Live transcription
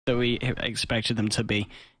that we expected them to be.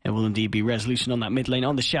 It will indeed be Resolution on that mid lane,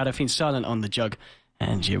 on the Shadow Fiend, Silent on the Jug,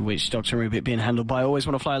 and your Witch Doctor Rubik being handled by Always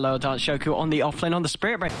Want to Fly Lower Dance Shoku on the off lane on the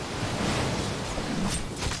Spirit Break.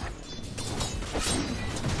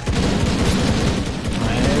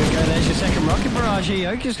 There's your second rocket barrage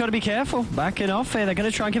here. Yoki's got to be careful. Backing off here. They're going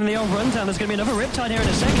to try and give him the old rundown. There's going to be another Riptide here in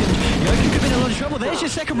a second. Yoki could be in a lot of trouble. There's your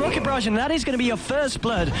second rocket barrage, and that is going to be your first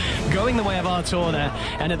blood going the way of Artur there.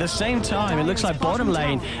 And at the same time, it looks like bottom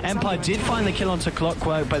lane, Empire did find the kill onto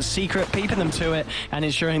Clockwork, but Secret peeping them to it and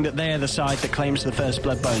ensuring that they are the side that claims the first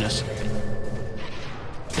blood bonus.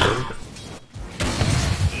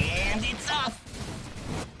 And it's off.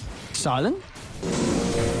 Silent?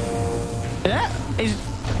 Yeah, he's...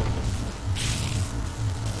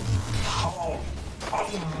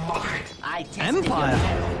 I tested Empire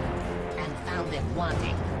and found it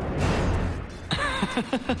wanting.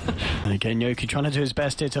 Again, Yoku trying to do his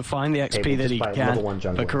best here to find the XP that he can.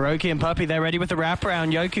 But Kuroki and Puppey, they're ready with the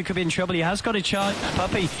wraparound. Yoku could be in trouble. He has got a charge.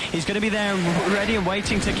 Puppey, he's going to be there and ready and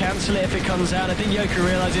waiting to cancel it if it comes out. I think Yoku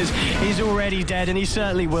realizes he's already dead, and he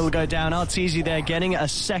certainly will go down. Arteezy there getting a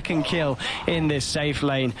second kill in this safe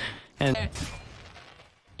lane. And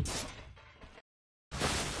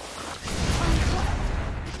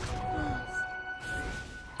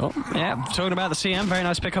oh, yeah, talking about the CM, very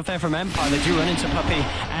nice pick off there from Empire. They do run into Puppey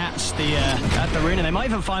at the rune, and they might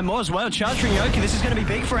even find more as well. Charging Yoki, this is going to be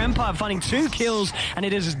big for Empire, finding 2 kills, and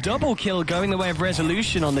it is double kill going the way of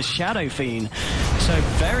Resolution on the Shadow Fiend. So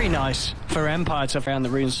very nice for Empire to find the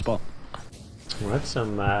rune spot. Well, that's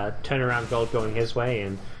some turnaround gold going his way,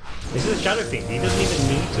 and this is a Shadow Fiend. He doesn't even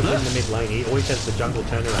need to win the mid lane. He always has the jungle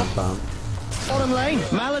turnaround farm. Bottom lane,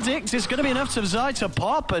 Maledict is going to be enough to Zai to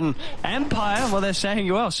pop, and Empire, well, they're saying,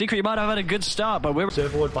 well, Secret, you might have had a good start, but we're...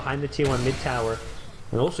 Server ward behind the tier 1 mid tower,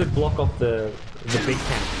 and also block off the big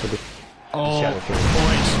camp for the Shadow Fiend.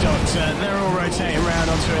 Witch Doctor, they're all rotating around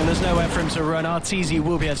onto him. There's nowhere for him to run. Arteezy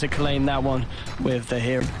will be able to claim that one with the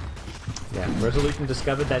hero. Yeah, Resolution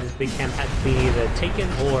discovered that his big camp had to be either taken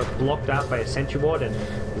or blocked out by a sentry ward, and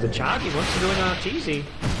with a charge, he wants to do an Arteezy.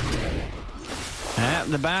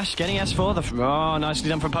 The bash getting S4. Oh, nicely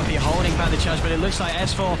done from Puppey, holding back the charge, but it looks like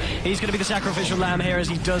S4, he's going to be the sacrificial lamb here as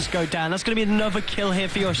he does go down. That's going to be another kill here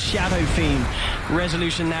for your Shadow Fiend.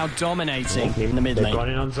 Resolution now dominating in the mid lane. They've gone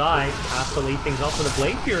in on Zai, has to lead things off with a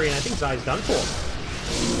Blade Fury, and I think Zai's done for.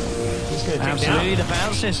 He's going to take Absolutely, down. the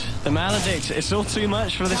bounces, the Maledict, it's all too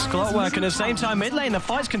much for this Clockwork, and at the same time, mid lane, the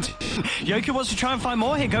fights continue. Yoku wants to try and find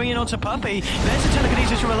more here, going in onto Puppey. There's a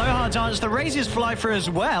telekinesis from Aloha Dance, the razors fly through as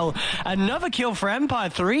well. Another kill for Empire,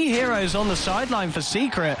 3 heroes on the sideline for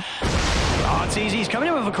Secret. Arteezy's coming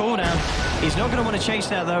in with a cooldown. He's not going to want to chase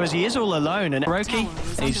that though, as he is all alone. And Roki,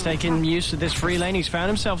 he's taking use of this free lane. He's found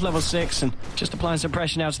himself level 6 and just applying some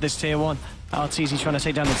pressure now to this tier 1. Arteezy trying to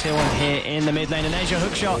take down the tier 1 here in the mid lane. And there's your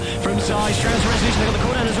hook shot from Zai. Transfer Resolution, they got the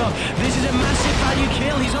cooldown as well. This is a massive value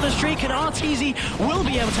kill. He's on a streak, and Arteezy will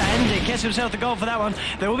be able to end it. Gets himself the goal for that one.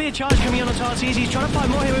 There will be a charge coming on onto Arteezy. He's trying to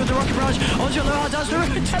find more here with the rocket barrage. Onto Aloha does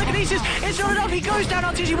the telekinesis. It's not enough. He goes down.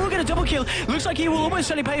 Arteezy will get a double kill. Looks like he will almost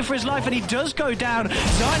certainly pay for his life, and he does go down.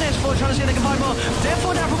 Zai and S4 trying to see if they can find more. Death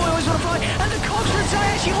down from Always Want to Fly, and the cogs from Zai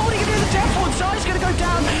actually holding him in the Death Ward. Zai's going to go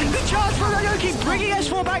down. The charge from Yoki bringing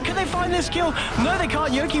S4 back. Can they find this kill? No, they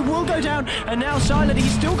can't. Yoki will go down, and now Silent,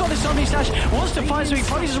 he's still got this Omni Slash, wants to find, so he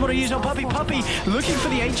probably doesn't want to use on Puppey. Puppey looking for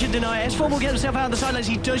the Ancient Deny. S4 will get himself out of the sidelines.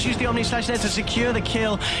 He does use the Omni Slash there to secure the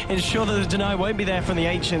kill, ensure that the Deny won't be there from the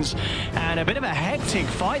Ancients, and a bit of a hectic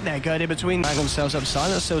fight there going in between. Drag themselves up.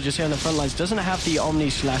 Silent still just here on the front lines, doesn't have the Omni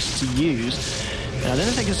Slash to use. I don't know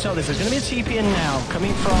if they can stop this. There's going to be a TP in now,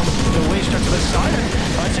 coming from the Witch Doctor, but Silent,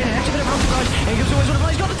 I'd say a hefty bit of rocket barrage, and he gives Always Want to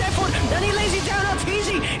Fly. He's got the Death Ward, and he lays it down.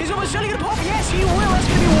 Arteezy is almost certainly going to pop. Yes, he will. That's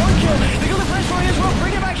going to be 1 kill. They got the flash for him as well.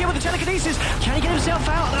 Bring it back here with the telekinesis. Can he get himself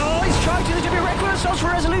out? Oh, he's trying to. There's going to be a requiem assault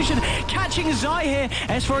for Resolution. Catching Zai here.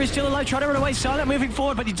 S4 is still alive, trying to run away. Silent moving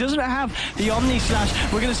forward, but he doesn't have the Omni Slash.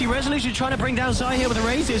 We're going to see Resolution trying to bring down Zai here with the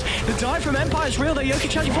razors. The dive from Empire is real, though. Yoki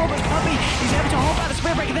charging forward, but Puppey is able to hold back the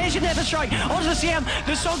Spirit Breaker. There's your Nether Strike onto the CM.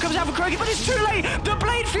 The song comes out for Kuroki, but it's too late. The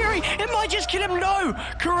Blade Fury, it might just kill him. No,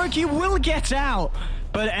 Kuroki will get out.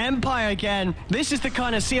 But Empire again, this is the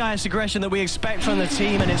kind of CIS aggression that we expect from the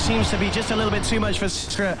team, and it seems to be just a little bit too much for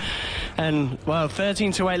Secret. And, well,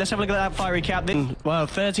 13-8, let's have a look at that fiery cap. Well,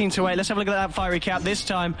 13-8, let's have a look at that fiery cap this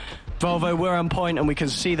time. Volvo, we're on point, and we can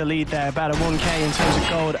see the lead there, about a 1k in terms of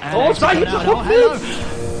gold. And oh, Zai hit the hook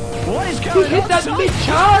mid! What is going on? He hit that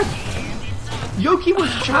mid-charge! Yoki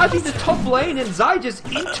was charging the top lane, and Zai just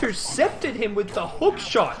intercepted him with the hook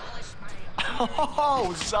shot.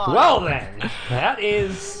 Oh, Zai. Well then, that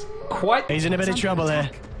is quite... He's in a bit of trouble here.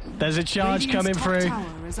 There's a charge coming through.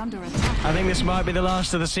 is under attack. I think this might be the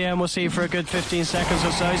last of the CM we'll see for a good 15 seconds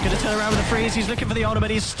or so. He's going to turn around with a freeze. He's looking for the ultimate.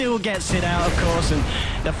 He still gets it out, of course. And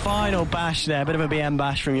the final bash there, a bit of a BM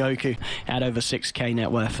bash from Yoku at over 6k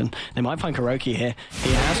net worth. And they might find Kuroki here.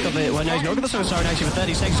 He has got the... Well, no, he's not got the Soul Siren actually for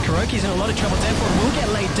 30 seconds. Kuroki's in a lot of trouble. Therefore, will get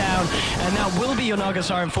laid down. And that will be your Naga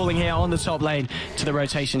Siren falling here on the top lane to the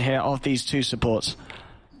rotation here of these two supports.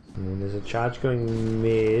 And there's a charge going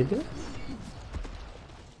mid.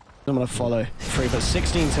 I'm going to follow through, but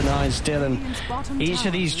 16 to 9 still, and each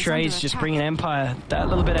of these trades just bringing Empire that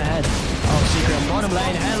little bit ahead. Oh, Secret on bottom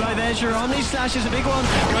lane. Hello there, your Omni Slash is a big one.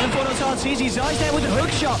 Going forward on Tartese. Zai's there with the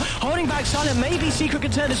hook shot, holding back Silent. Maybe Secret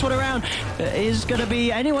can turn this one around. Is going to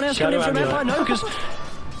be anyone else coming in from Empire? No, because...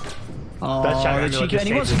 Oh, that the Chico, and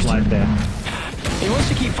he wants his life there. He wants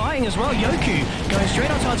to keep fighting as well. Yoku going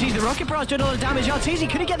straight on to Arteezy. The Rocket Barrage doing a lot of damage. Arteezy,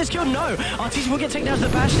 could he get this kill? No. Arteezy will get taken down to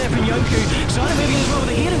the bash there from Yoku. Silent moving as well with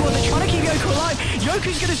the healing ward. They're trying to keep Yoku alive.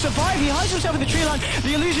 Yoku's going to survive. He hides himself in the tree line.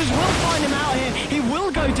 The illusions will find him out here. He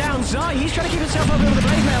will go down. Zai, he's trying to keep himself up over the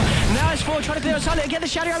blade mail. Now it's 4 trying to clear out Silent. Get the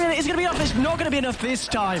shadow. I mean, it's going to be enough. It's not going to be enough this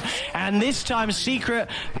time. And this time, Secret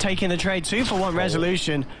taking the trade. 2-for-1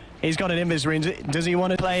 resolution. He's got an invis ring. Does he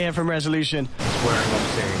want to play here from resolution? He's wearing up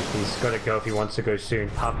soon. He's got to go if he wants to go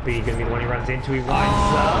soon. Puppy gonna be the one he runs into. He winds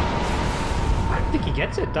up. I don't think he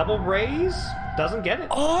gets it. Double raise. Doesn't get it.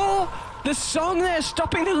 Oh, the song there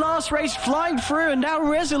stopping the last race, flying through, and now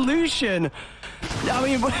resolution. I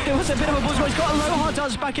mean, it was a bit of a buzz. He's got a low hard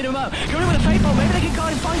dance backing him up. Going with a fate bomb. Maybe they can go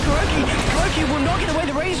and find Kuroki. Kuroki will not get away.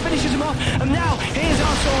 The raise finishes him off. And now here's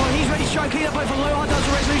Arthur. He's ready to try and clean up both for low hard dance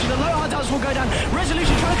and resolution. The low hard dance will go down.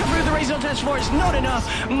 Resolution trying to come through the raise on test 4. It's not enough.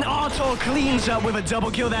 Arthur cleans up with a double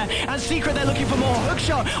kill there. And Secret, they're looking for more. Hook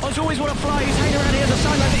shot. Onto Always Want to Fly. He's hanging around here on the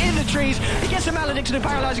sidelines in the trees. He gets a malediction and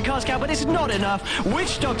paralyzing cast count, but it's not enough.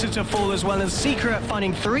 Witch Doctor to fall as well. And Secret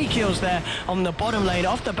finding 3 kills there on the bottom lane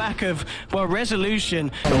off the back of, well, resolution.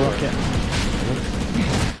 The rocket.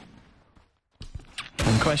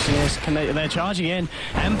 And the question is, they're charging in.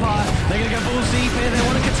 Empire, they're going to go balls deep here. They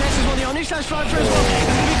want to contest as well. The Omni Slash flying through as well. It's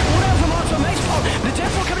going to be called out from Arthur. Makes fault. The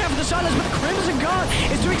Deathfall coming out for the Silence, but the Crimson Guard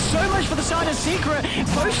is doing so much for the Silent. Secret.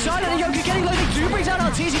 Both Silent and Yoku getting low. They do brings out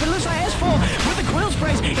Arteezy, but it looks like S4 with the Quill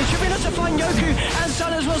Sprays. It should be enough to find Yoku and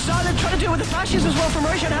Silent as well. Silent trying to do it with the flashes as well from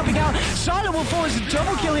Roshan helping out. Silent will fall as a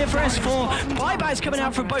double kill here for S4. Buybacks coming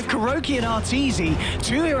out from both Kuroki and Arteezy.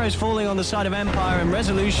 2 heroes falling on the side of Empire and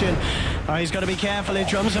Resolution. He's got to be careful. It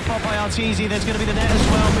drums are popped by Arteezy. There's going to be the net as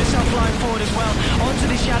well. Missile flying forward as well. Onto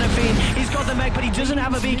the Shadow Fiend. He's got the mech, but he doesn't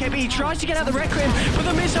have a BKB. He tries to get out the Requiem, but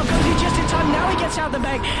the missile comes in just in time. Now he gets out the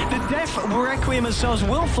mech. The Death Requiem of Souls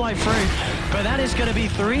will fly through, but that is going to be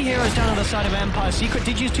 3 heroes down on the side of Empire. Secret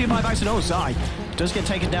did use 2 buybacks, and oh, Zai does get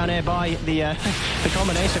taken down here by the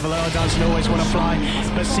combination of a lower dance and Always Want to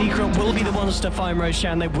Fly, but Secret will be the ones to find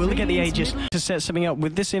Roshan. They will get the Aegis to set something up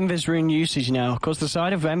with this Invis rune usage now. Of course, the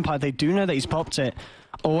side of Empire, they do know that he's popped it.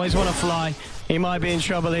 Always Want to Fly. He might be in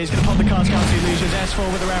trouble. He's going to pop the cards down to illusions.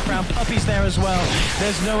 S4 with the wraparound. Puppy's there as well.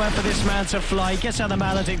 There's nowhere for this man to fly. He gets out the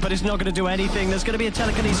Maledict, but it's not going to do anything. There's going to be a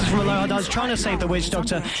telekinesis from a low hard. Trying to save the Witch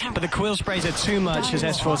Doctor, but the Quill Sprays are too much as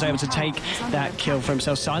S4 is able to take that kill for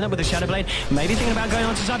himself. Silent with the Shadow Blade. Maybe thinking about going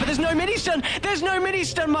on to Zai, but there's no mini stun. There's no mini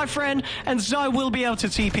stun, my friend. And Zai will be able to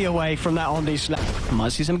TP away from that Omni Slash.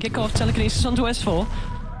 Might see some kickoff telekinesis onto S4.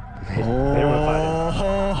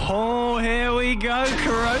 Oh, here we go.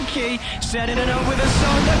 Kuroki setting it up with a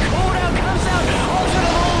song. The cooldown comes out onto the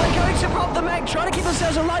wall. They're going to prop the mech, trying to keep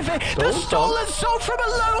themselves alive here. The stolen soul from a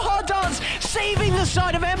low hard dance, saving the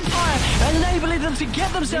side of Empire and enabling them to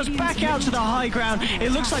get themselves back out to the high ground.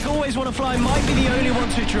 It looks like Always Want to Fly might be the only one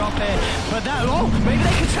to drop here. But that, maybe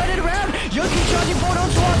they can turn it around. Yoki charging forward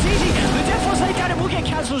onto Arteezy. The Death Force laid down, it will get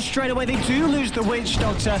cancelled straight away. They do lose the Witch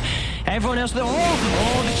Doctor. Everyone else, the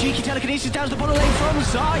cheeky telekinesis down to the bottom lane from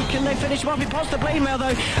Zai. Can they finish him off? He pops the blade mail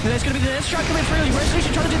though. There's going to be the net strike coming through.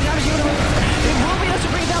 Resolution trying to do the damage. It will be able to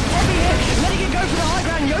bring down Poppy here. Letting it go for the high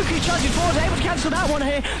ground. Yoku charging forward, able to cancel that one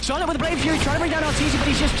here. Silent with the Blade Fury trying to bring down Arteezy, but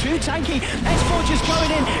he's just too tanky. S4 just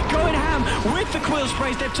going in, going ham with the Quill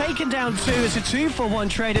Sprays. They've taken down 2. It's a 2-for-1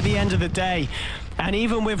 trade at the end of the day. And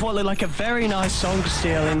even with what looked like a very nice song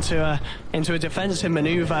steal into a defensive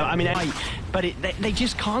maneuver, I mean, but they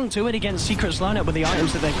just can't do it against Secret's lineup with the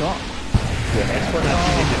items that they've got. Yeah, S4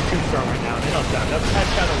 is just too strong right now. They're not done. They've had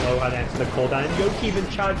Shadow low hard answer the cooldown, and Yoki even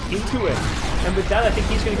charged into it. And with that, I think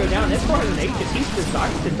he's going to go down. S4 has an Aegis. He's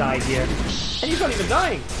designed to die here. And he's not even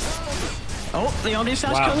dying. Oh, the Omni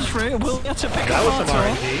Slash comes through. We'll get to pick that up was some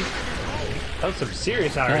Arthur. RNG. That was some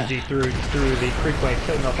serious RNG through the creep wave,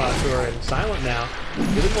 killing off Arthur and Silent now. A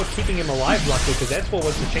little more keeping him alive, luckily, because S4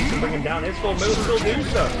 wants to chase and bring him down. S4 may still do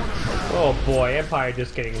so. Oh boy, Empire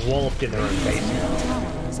just getting walloped in their own face now.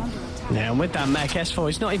 Yeah, and with that mech, S4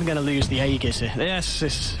 is not even going to lose the Aegis. Yes,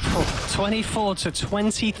 it's 24 to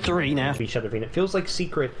 23 now. Shadow Fiend. It feels like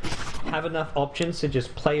Secret have enough options to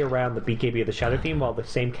just play around the BKB of the Shadow Fiend, while the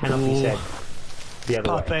same cannot be said the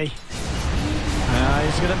other way.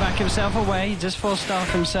 He's going to back himself away, just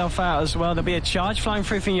force-staff himself out as well. There'll be a charge flying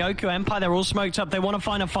through from Yoku. Empire, they're all smoked up. They want to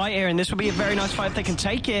find a fight here, and this will be a very nice fight if they can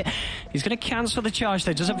take it. He's going to cancel the charge,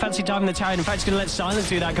 though. Doesn't fancy diving the tower. In fact, he's going to let Silent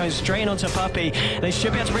do that, going straight onto Puppey. They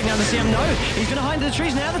should be able to bring down the CM. No, he's going to hide in the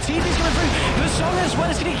trees now. The TV's coming through. The song as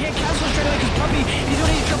well is going to get cancelled straight away because Puppey, he's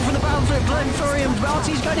already dropped from the battlefield. Florian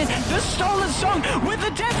Barty's going in. The stolen song with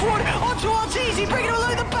the death ward onto Ortiz. He's bringing a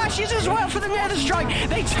load of bashes as well for the Nether Strike.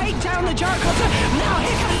 They take down the Gyrocopter. Now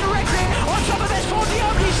here comes the Requiem on top of S4. The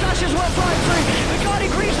Omni Slash as well flying through. The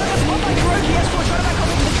Guardian Greaves are popped by Kuroki. S4 trying to back up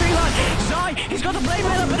into the tree line. Zai, he's got the blade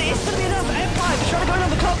mail up, but it isn't going to be enough. Empire, they're trying to go in on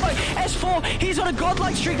the clock fight. S4, he's on a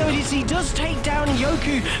godlike streak though. He does take down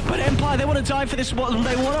Yoku, but Empire, they want to die for this one.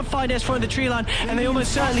 They want to find S4 in the tree line, and they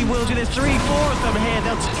almost certainly will do. There's 3-4 of them here.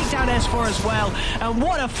 They'll take down S4 as well. And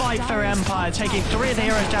what a fight for Empire, taking 3 of the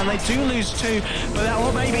heroes down. They do lose 2, but that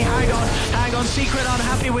will maybe hang on. Secret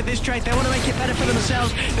unhappy with this trade. They want to make it better for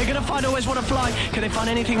themselves. They're going to always want to fly. Can they find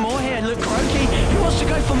anything more here? Look, Kuroki, he wants to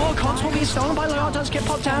go for more. Cogs will be stolen by Loyal. Does get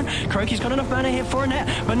popped down. Kuroki's got enough mana here for a net,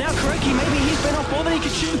 but now Kuroki, maybe he's been off more than he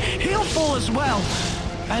could shoot. He'll fall as well.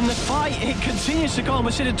 And the fight, it continues to go on.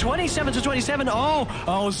 We're sitting 27 to 27.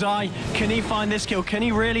 Oh, Zai, can he find this kill? Can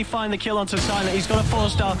he really find the kill onto Silent? He's got a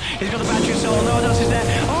 4-star. He's got the battery soul. Loyal is there.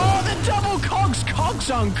 Oh, the double Cogs. Cogs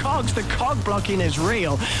on Cogs. The Cog blocking is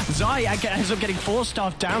real. Zai ends up getting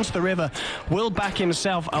 4-star down to the river. Will back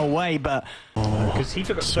himself away, but... because he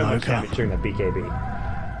took up so much damage during that BKB.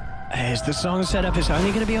 Here's the song set up. It's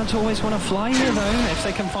only going to be on to always want to fly here, though. If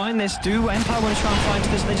they can find this, do Empire want to try and find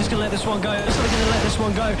this? They're just going to let this one go. So they're going to let this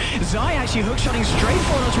one go. Zai actually hookshotting straight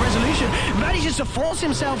forward onto Resolution. Manages to force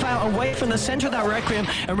himself out away from the center of that Requiem.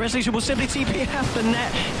 And Resolution will simply TP out the net.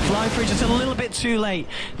 Flying through just a little bit too late.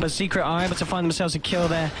 But Secret are able to find themselves a kill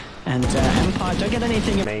there. And Empire don't get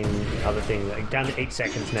anything. Main other thing, like, down to 8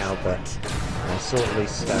 seconds now, but still at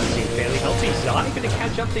least seem fairly healthy. Zai going to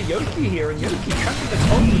catch up to Yoki here, and Yoki trapped at the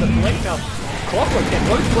top with the blade now. Clockwork, they're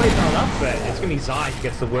both blades not up, but it's going to be Zai who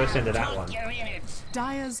gets the worst end of that one.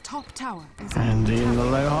 Dire's top tower is and in the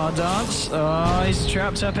low hard dance. Oh, he's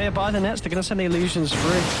trapped up here by the nets. They're going to send the illusions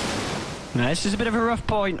through. Now, this is a bit of a rough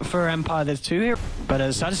point for Empire. There's 2 here, but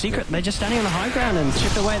as a Secret, they're just standing on the high ground and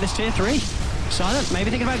chipped away at this tier 3. Silent, maybe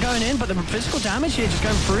thinking about going in, but the physical damage here just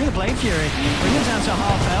going through the Blade Fury. Bring him down to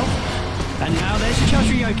half health. And now there's your charge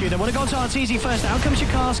for Yoku. They want to go to Arteezy first. Out comes your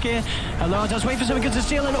cask here. Alora does wait for something good to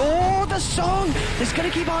steal. And the song is going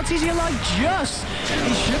to keep Arteezy alive just.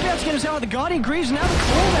 He should be able to get himself out. The Guardian Greaves. Now the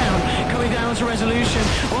cooldown coming down to Resolution.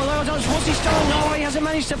 Alora does. What's he stolen? No, he hasn't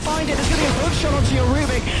managed to find it. There's going to be a hook shot onto your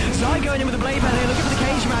Rubik. Zai going in with the Blade Band. They're looking for the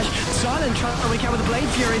cage match. Silent trying to wake out with the Blade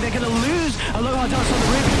Fury. They're going to lose Alora does on the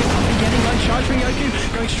Rubik. They're getting low charge for Yoku.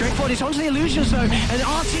 Going straight forward. It's onto the illusions though. And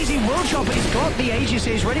Arteezy will drop it. He's got the Aegis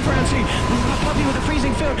here. He's ready for round 2. Puppey with the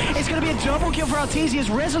freezing field. It's going to be a double kill for Arteezy as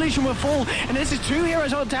Resolution will fall. And this is 2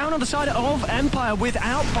 heroes down on the side of Empire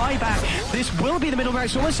without buyback. This will be the middle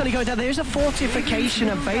barracks almost suddenly going down. There's a fortification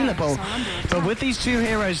available. But with these 2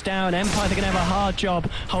 heroes down, Empire, they're going to have a hard job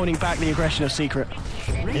holding back the aggression of Secret.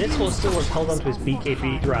 And this will still has held onto his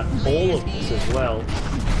BKB throughout all of this as well.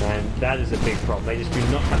 And that is a big problem. They just do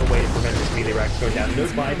not have a way to prevent this melee racks going down. No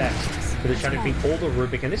buybacks. But they're trying to beat all the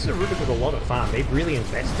Rubik, and this is a Rubik with a lot of farm. They've really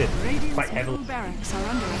invested quite heavily. barracks are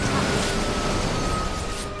under attack.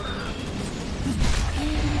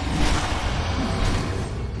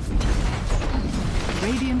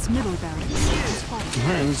 Radiant's middle barracks is falling.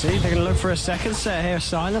 And see, they're going to look for a second set here.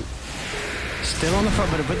 Silent. Still on the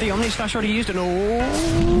front, but with the Omni Slash already used,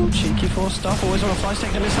 and cheeky 4-stuff. Always on a fly,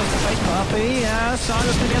 taking the missiles to face Puppey. Yeah,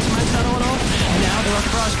 Silent's going to be able to manage that on off. And now the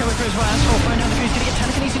Rocket Barrage coming through as well. Asphalt throwing down the fuse, going to get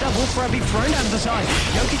telekinesis up. Wolf be thrown down to the side.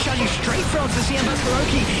 Yoki charging straight for onto the CM, but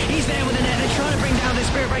Kuroki, he's there with the net. They're trying to bring down the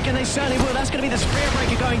Spirit Breaker, and they certainly will. That's going to be the Spirit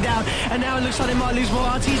Breaker going down. And now it looks like they might lose more.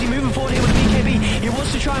 Arteezy moving forward here with the BKB. He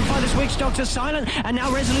wants to try and find this Witch Doctor. Silent, and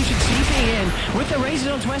now Resolution TPing in with the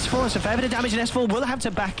razors onto S4. So for ever the damage in S4 will have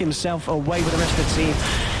to back himself away with the rest of the team.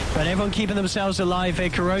 But everyone keeping themselves alive here.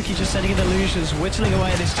 Kuroki just sending in illusions, whittling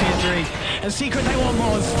away at this tier 3. And Secret, they want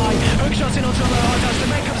more. Hook shots in onto a low hard touch. The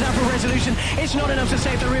mate comes out for Resolution. It's not enough to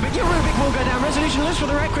save the Rubik. Your Rubik will go down. Resolution looks for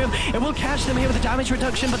the Requiem. It will catch them here with the damage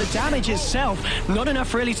reduction, but the damage itself, not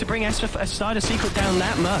enough really to bring Aside of Secret down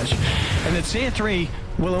that much. And the tier 3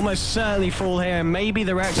 will almost certainly fall here, and maybe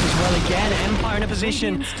the Rex as well again. Empire in a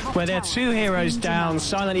position where they're 2 heroes down.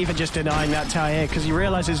 Silent even just denying that tower here because he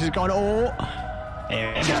realizes he's gone. Oh,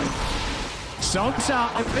 here we go. Song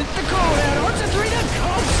time with the cooldown. Onto 3 to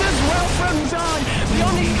Cox as well from Zan. The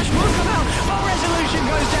Omni-Push will come out, but Resolution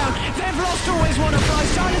goes down. They've lost always one of five.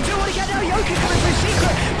 Silent do want to get down. Yoku coming through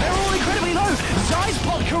Secret. They're all incredibly low. Zai's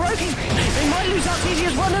pot, Kuroki. They might lose out easy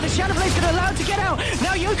as well. No, the Shadow Blade's going to allow it to get out.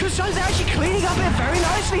 Now Yoku's side is actually cleaning up it very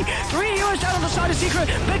nicely. 3 heroes down on the side of Secret.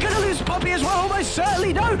 They're going to lose Poppy as well. Almost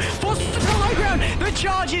certainly no. Forced to the low ground. The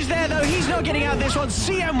charge is there though. He's not getting out this one.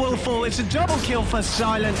 CM will fall. It's a double kill for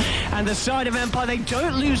Silent. And the side of Empire, they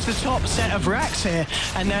don't lose the top set of racks here.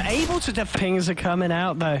 And they're able to defend. Pings are coming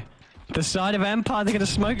out though. The side of Empire, they're going to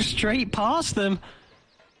smoke straight past them.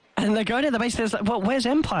 And they're going to the base. There's like, well, where's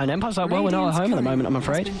Empire? And Empire's like, well, we're not at home at the moment, I'm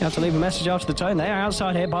afraid. You have to leave a message after the tone. They are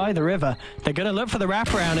outside here by the river. They're going to look for the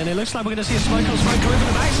wraparound, and it looks like we're going to see a smoke on smoke over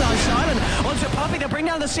the backside. Silent onto Puppy. They'll bring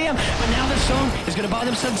down the CM, but now the Song is going to buy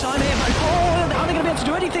them some time here. But oh, are they going to be able to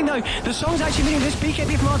do anything though? The Song's actually meaning this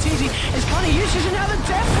BKB from Arteezy is kind of useless, and now the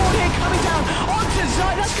Death Ward here coming down onto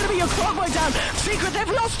Zai. That's going to be your Clockwork down. Secret,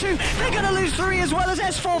 they've lost 2. They're going to lose 3 as well as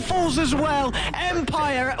S4 falls as well.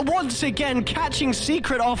 Empire once again catching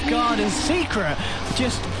Secret off guard, and Secret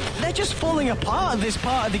they're just falling apart at this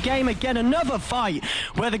part of the game again. Another fight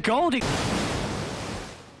where the gold.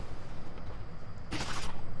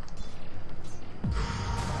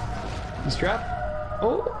 He's trapped.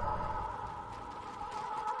 Oh.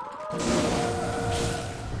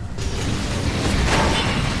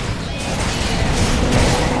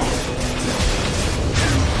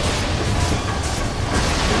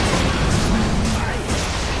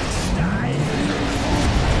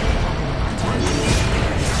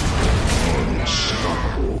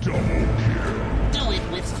 Do it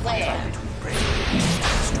with flair.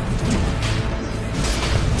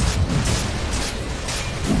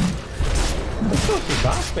 Let's go to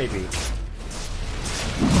boss, baby.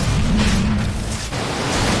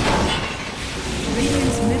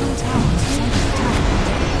 Radiant's middle tower is under attack.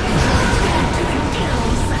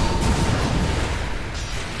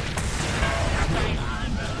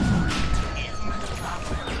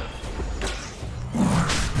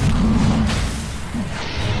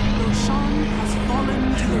 Roshan has fallen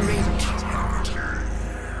to the Radiant.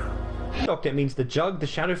 It means the Jug, the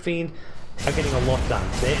Shadow Fiend are getting a lot done.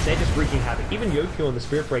 They're just wreaking havoc. Even Yoku on the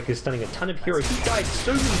Spirit Breaker is stunning a ton of heroes. He died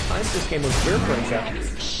so many times this game on Spirit Breaker,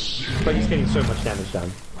 but he's getting so much damage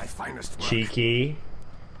done. Cheeky.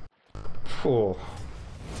 Oh.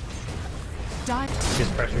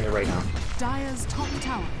 Just pressuring it right now. Dire's top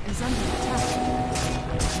tower is under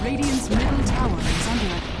attack. Radiant's middle tower is under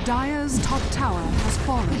attack. Dire's top tower has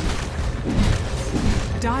fallen.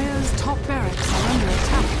 Dire's top barracks are under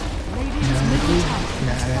attack. Radiant's middle tower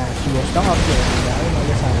has fallen. Stop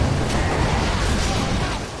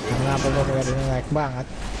Kenapa gua kayak naik banget?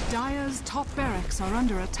 Dire's top barracks are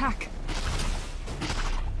under attack.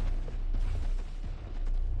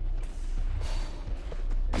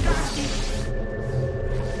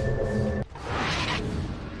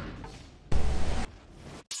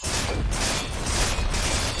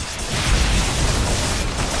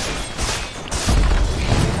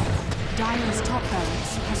 Dire's top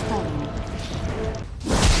barracks has fallen.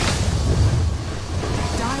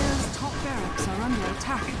 Dire's top barracks are under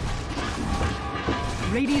attack.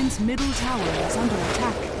 Radiant's middle tower is under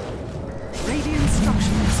attack. Radiant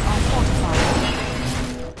structures are fortified.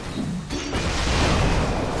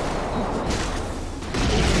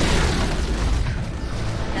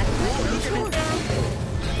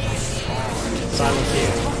 Silence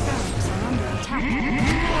here. Top barracks are under attack.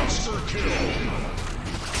 Monster kill!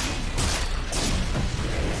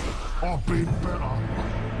 I'll be better.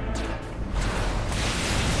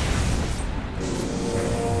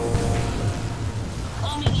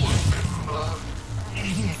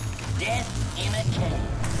 Death in a cave.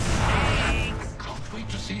 Can't wait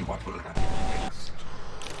to see what will happen next.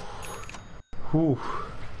 Whew.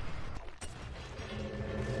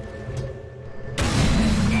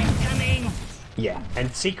 Incoming. Yeah,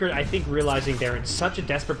 and Secret, I think, realizing they're in such a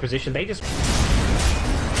desperate position, they just...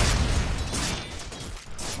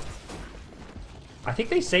 I think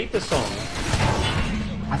they saved the Song.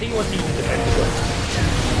 I think he wants to use the defensive.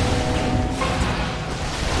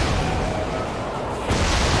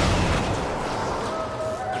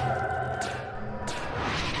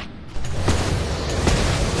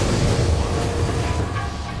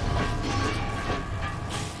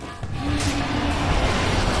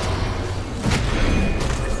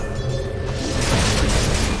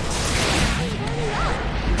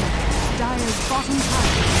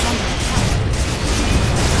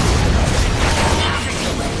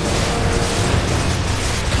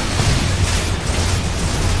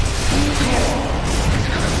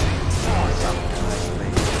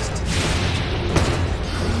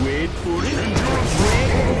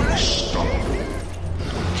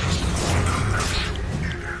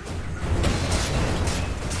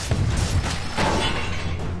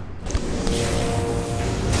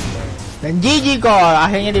 Dan GG call,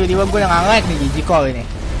 akhirnya tiba-tiba gue nggak nge-lag nih GG call ini.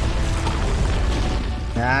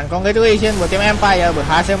 Dan congratulations buat tim Empire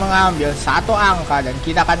berhasil mengambil 1 angka dan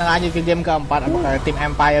kita akan lanjut ke game keempat. Apakah tim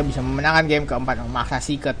Empire bisa memenangkan game keempat memaksa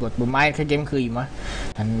Secret buat bermain ke game kelima.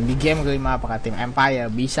 Dan di game kelima apakah tim Empire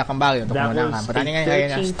bisa kembali untuk memenangkan pertandingan kali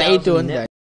ini. Stay tune.